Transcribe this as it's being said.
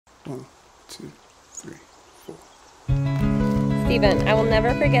1, 2, 3, 4. Stephen, I will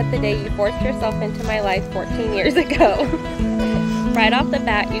never forget the day you forced yourself into my life 14 years ago. Right off the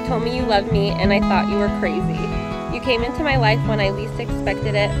bat, you told me you loved me, and I thought you were crazy. You came into my life when I least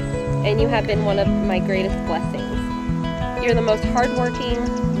expected it, and you have been one of my greatest blessings. You're the most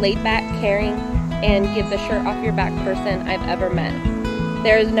hardworking, laid-back, caring, and give the shirt off your back person I've ever met.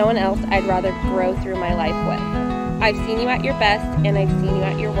 There is no one else I'd rather grow through my life with. I've seen you at your best, and I've seen you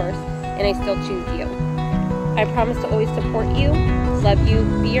at your worst, and I still choose you. I promise to always support you, love you,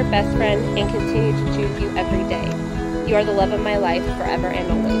 be your best friend, and continue to choose you every day. You are the love of my life forever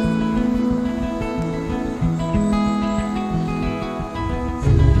and always.